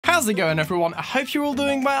How's it going, everyone? I hope you're all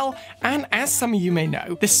doing well, and as some of you may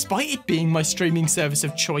know, despite it being my streaming service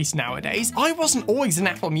of choice nowadays, I wasn't always an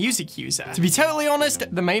Apple Music user. To be totally honest,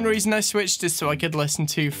 the main reason I switched is so I could listen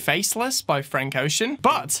to Faceless by Frank Ocean,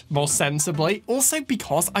 but, more sensibly, also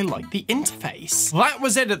because I like the interface. That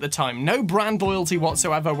was it at the time, no brand loyalty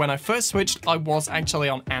whatsoever. When I first switched, I was actually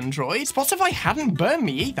on Android. Spotify hadn't burned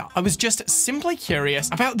me either, I was just simply curious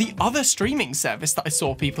about the other streaming service that I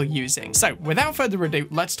saw people using. So, without further ado,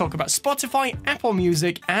 let's talk about Spotify, Apple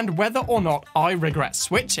Music, and whether or not I regret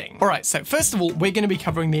switching. Alright, so first of all, we're going to be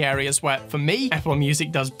covering the areas where, for me, Apple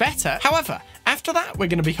Music does better. However, after that, we're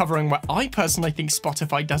going to be covering where I personally think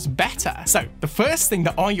Spotify does better. So, the first thing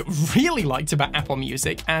that I really liked about Apple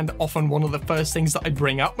Music, and often one of the first things that I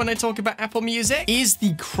bring up when I talk about Apple Music, is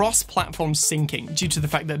the cross-platform syncing, due to the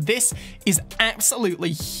fact that this is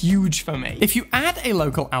absolutely huge for me. If you add a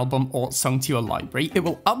local album or song to your library, it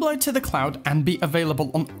will upload to the cloud and be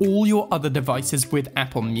available on all your other devices with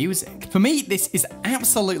Apple Music. For me, this is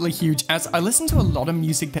absolutely huge, as I listen to a lot of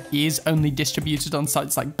music that is only distributed on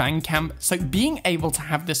sites like Bandcamp, so being able to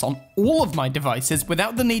have this on all of my devices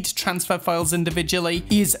without the need to transfer files individually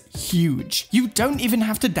is huge. You don't even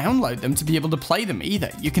have to download them to be able to play them either.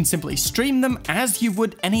 You can simply stream them as you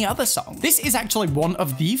would any other song. This is actually one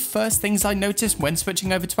of the first things I noticed when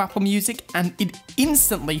switching over to Apple Music, and it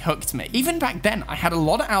instantly hooked me. Even back then, I had a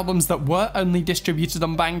lot of albums that were only distributed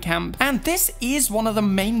on Bandcamp, and this is one of the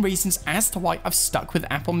main reasons as to why I've stuck with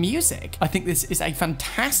Apple Music. I think this is a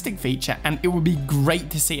fantastic feature, and it would be great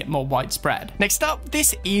to see it more widespread. Next up,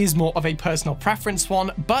 this is more of a personal preference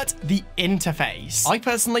one, but the interface. I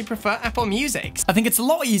personally prefer Apple Music. I think it's a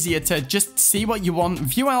lot easier to just see what you want,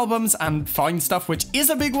 view albums, and find stuff, which is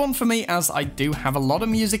a big one for me as I do have a lot of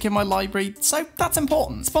music in my library, so that's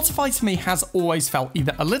important. Spotify to me has always felt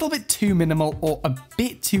either a little bit too minimal or a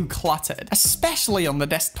bit too cluttered, especially on the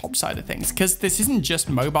desktop side of things, because this isn't just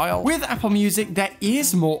mobile. With Apple Music, there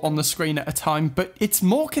is more on the screen at a time, but it's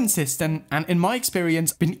more consistent, and in my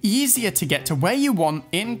experience, been easier to get to where you want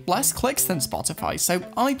in less clicks than Spotify, so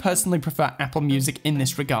I personally prefer Apple Music in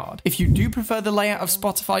this regard. If you do prefer the layout of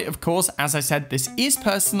Spotify, of course, as I said, this is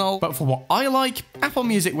personal, but for what I like, Apple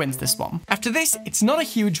Music wins this one. After this, it's not a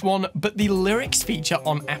huge one, but the lyrics feature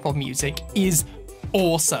on Apple Music is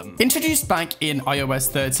awesome. Introduced back in iOS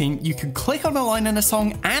 13, you could click on a line in a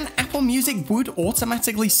song and Apple Music would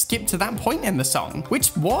automatically skip to that point in the song,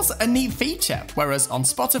 which was a neat feature, whereas on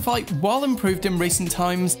Spotify, while improved in recent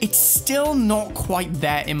times, it's still not quite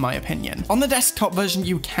there in my opinion. On the desktop version,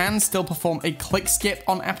 you can still perform a click skip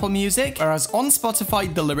on Apple Music, whereas on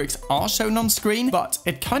Spotify, the lyrics are shown on screen, but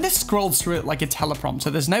it kind of scrolls through it like a teleprompter.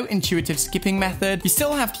 There's no intuitive skipping method. You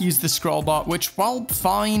still have to use the scroll bar, which, while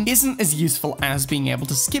fine, isn't as useful as being able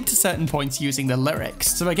to skip to certain points using the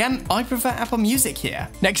lyrics. So again, I prefer Apple Music here.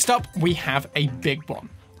 Next up, we have a big one.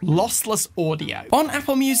 Lossless audio. On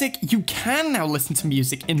Apple Music, you can now listen to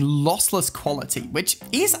music in lossless quality, which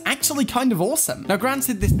is actually kind of awesome. Now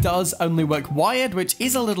granted, this does only work wired, which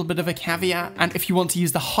is a little bit of a caveat, and if you want to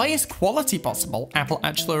use the highest quality possible, Apple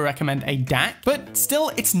actually recommend a DAC, but still,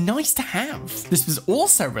 it's nice to have. This was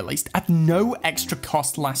also released at no extra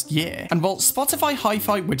cost last year, and while Spotify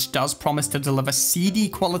Hi-Fi, which does promise to deliver CD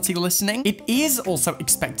quality listening, it is also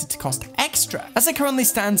expected to cost extra. As it currently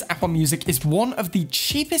stands, Apple Music is one of the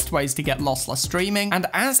cheapest ways to get lossless streaming, and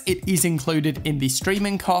as it is included in the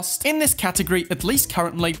streaming cost, in this category, at least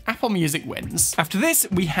currently, Apple Music wins. After this,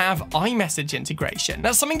 we have iMessage integration.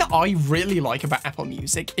 Now, something that I really like about Apple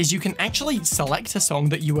Music is you can actually select a song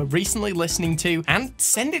that you were recently listening to and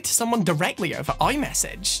send it to someone directly over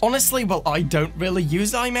iMessage. Honestly, well, I don't really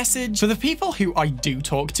use iMessage. For the people who I do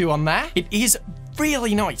talk to on there, it is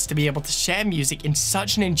really nice to be able to share music in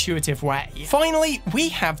such an intuitive way. Finally, we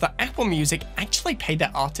have that Apple Music actually paid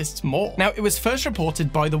their artists more. Now, it was first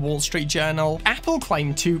reported by the Wall Street Journal. Apple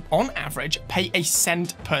claimed to, on average, pay a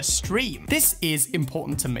cent per stream. This is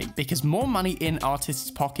important to me because more money in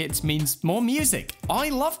artists' pockets means more music. I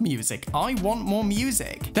love music. I want more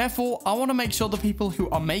music. Therefore, I want to make sure the people who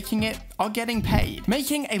are making it are getting paid.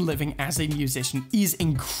 Making a living as a musician is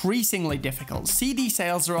increasingly difficult. CD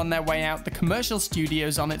sales are on their way out. The commercial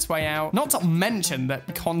studios on its way out. Not to mention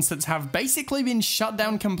that concerts have basically been shut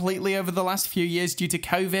down completely over the last few years due to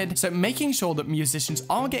COVID, so making sure that musicians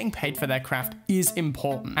are getting paid for their craft is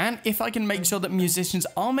important. And if I can make sure that musicians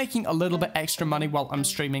are making a little bit extra money while I'm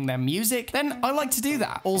streaming their music, then I like to do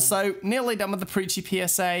that. Also, nearly done with the preachy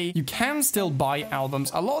PSA, you can still buy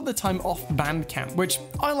albums a lot of the time off Bandcamp, which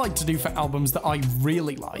I like to do for albums that I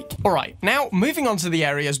really like. Alright, now moving on to the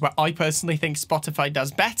areas where I personally think Spotify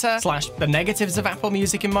does better, / the negatives of Apple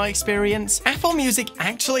Music in my experience. Apple Music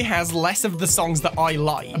actually has less of the songs that I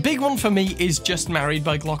like. A big big one for me is Just Married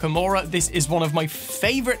by Glockamora. This is one of my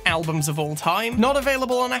favorite albums of all time. Not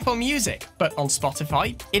available on Apple Music, but on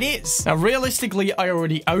Spotify, it is. Now, realistically, I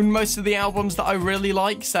already own most of the albums that I really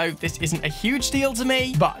like, so this isn't a huge deal to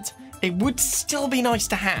me, but it would still be nice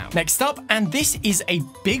to have. Next up, and this is a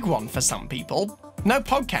big one for some people, no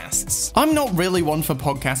podcasts. I'm not really one for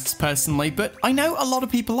podcasts personally, but I know a lot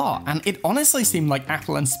of people are, and it honestly seemed like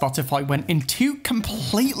Apple and Spotify went in two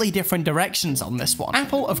completely different directions on this one.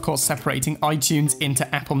 Apple, of course, separating iTunes into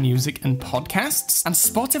Apple Music and podcasts, and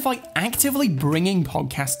Spotify actively bringing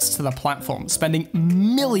podcasts to the platform, spending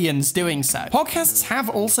millions doing so. Podcasts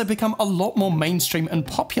have also become a lot more mainstream and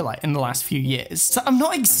popular in the last few years, so I'm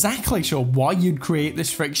not exactly sure why you'd create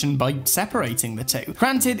this friction by separating the two.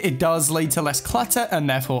 Granted, it does lead to less clutter and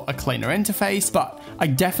therefore a cleaner interface, but I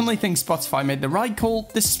definitely think Spotify made the right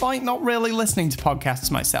call, despite not really listening to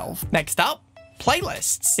podcasts myself. Next up,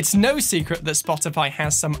 playlists. It's no secret that Spotify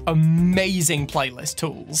has some amazing playlist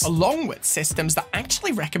tools, along with systems that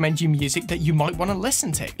actually recommend you music that you might want to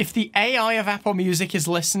listen to. If the AI of Apple Music is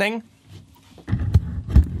listening,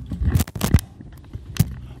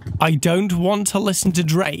 I don't want to listen to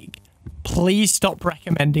Drake. Please stop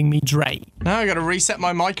recommending me Drake. Now I gotta reset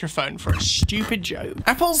my microphone for a stupid joke.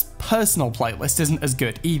 Apple's personal playlist isn't as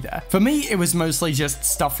good either. For me, it was mostly just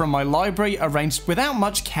stuff from my library arranged without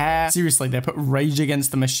much care. Seriously, they put Rage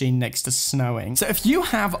Against the Machine next to Snowing. So if you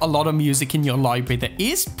have a lot of music in your library that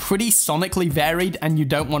is pretty sonically varied and you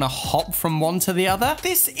don't want to hop from one to the other,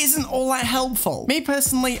 this isn't all that helpful. Me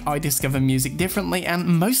personally, I discover music differently and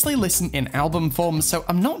mostly listen in album form, so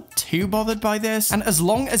I'm not too bothered by this. And as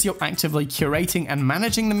long as you're actively curating and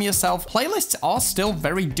managing them yourself, playlists are still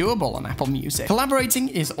very doable on Apple Music. Collaborating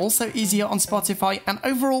is also easier on Spotify, and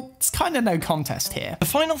overall, it's kind of no contest here. The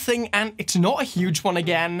final thing, and it's not a huge one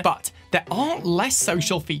again, but there are less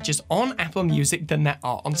social features on Apple Music than there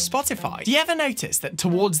are on Spotify. Do you ever notice that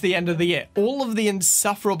towards the end of the year, all of the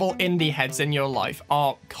insufferable indie heads in your life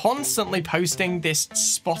are constantly posting this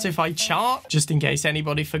Spotify chart? Just in case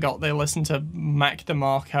anybody forgot they listened to Mac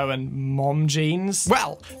DeMarco and Mom Jeans.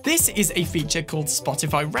 Well, this is a feature called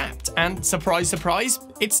Spotify Wrapped, and surprise, surprise,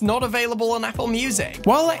 it's not available on Apple Music.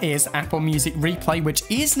 While there is Apple Music Replay, which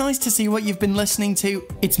is nice to see what you've been listening to,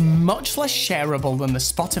 it's much less shareable than the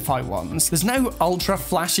Spotify one. There's no ultra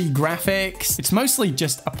flashy graphics, it's mostly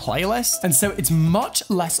just a playlist, and so it's much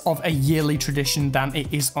less of a yearly tradition than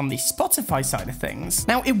it is on the Spotify side of things.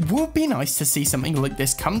 Now, it would be nice to see something like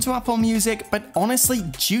this come to Apple Music, but honestly,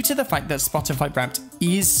 due to the fact that Spotify Wrapped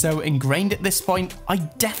is so ingrained at this point, I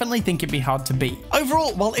definitely think it'd be hard to beat.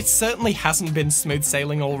 Overall, while it certainly hasn't been smooth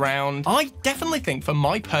sailing all round, I definitely think for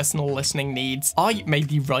my personal listening needs, I made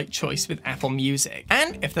the right choice with Apple Music.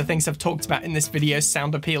 And if the things I've talked about in this video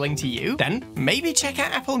sound appealing to you, then maybe check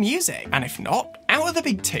out Apple Music. And if not, out of the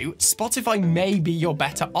big two, Spotify may be your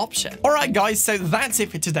better option. Alright guys, so that's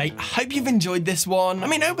it for today. I hope you've enjoyed this one. I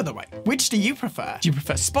mean, over the way, which do you prefer? Do you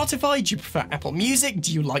prefer Spotify? Do you prefer Apple Music?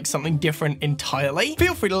 Do you like something different entirely?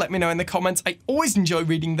 Feel free to let me know in the comments. I always enjoy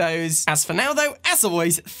reading those. As for now though, as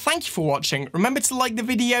always, thank you for watching. Remember to like the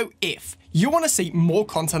video if you want to see more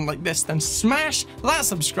content like this, then smash that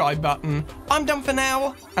subscribe button. I'm done for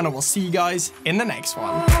now, and I will see you guys in the next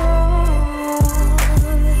one.